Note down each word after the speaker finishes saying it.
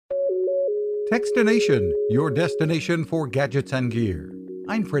Techstination, your destination for gadgets and gear.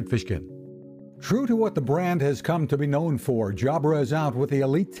 I'm Fred Fishkin. True to what the brand has come to be known for, Jabra is out with the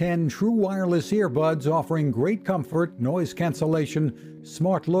Elite 10 true wireless earbuds offering great comfort, noise cancellation,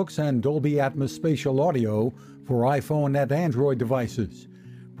 smart looks, and Dolby Atmos spatial audio for iPhone and Android devices.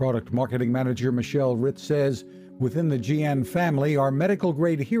 Product Marketing Manager Michelle Ritz says, within the GN family are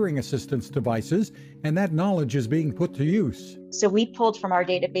medical-grade hearing assistance devices, and that knowledge is being put to use. So we pulled from our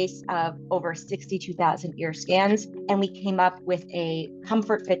database of over 62,000 ear scans, and we came up with a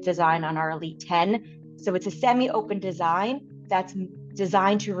comfort fit design on our Elite 10. So it's a semi-open design that's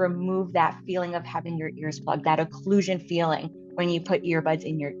designed to remove that feeling of having your ears plugged, that occlusion feeling when you put earbuds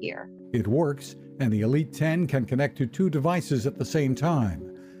in your ear. It works, and the Elite 10 can connect to two devices at the same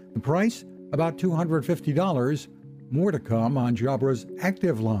time. The price? About $250. More to come on Jabra's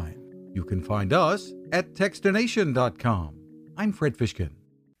Active line. You can find us at techstination.com. I'm Fred Fishkin.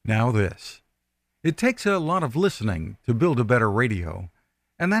 Now this. It takes a lot of listening to build a better radio,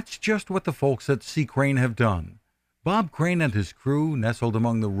 and that's just what the folks at C. Crane have done. Bob Crane and his crew, nestled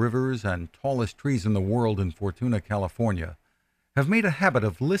among the rivers and tallest trees in the world in Fortuna, California, have made a habit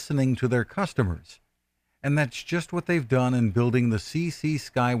of listening to their customers. And that's just what they've done in building the CC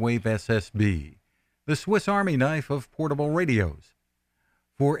Skywave SSB, the Swiss Army knife of portable radios.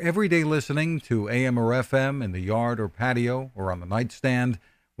 For everyday listening to AM or FM in the yard or patio or on the nightstand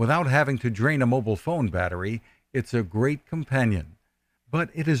without having to drain a mobile phone battery, it's a great companion. But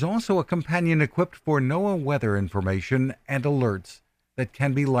it is also a companion equipped for NOAA weather information and alerts that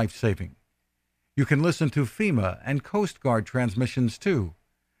can be life-saving. You can listen to FEMA and Coast Guard transmissions too.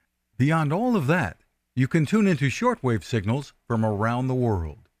 Beyond all of that, you can tune into shortwave signals from around the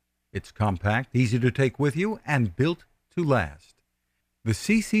world. It's compact, easy to take with you, and built to last. The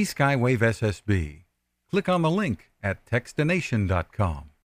CC Skywave SSB. Click on the link at techstination.com.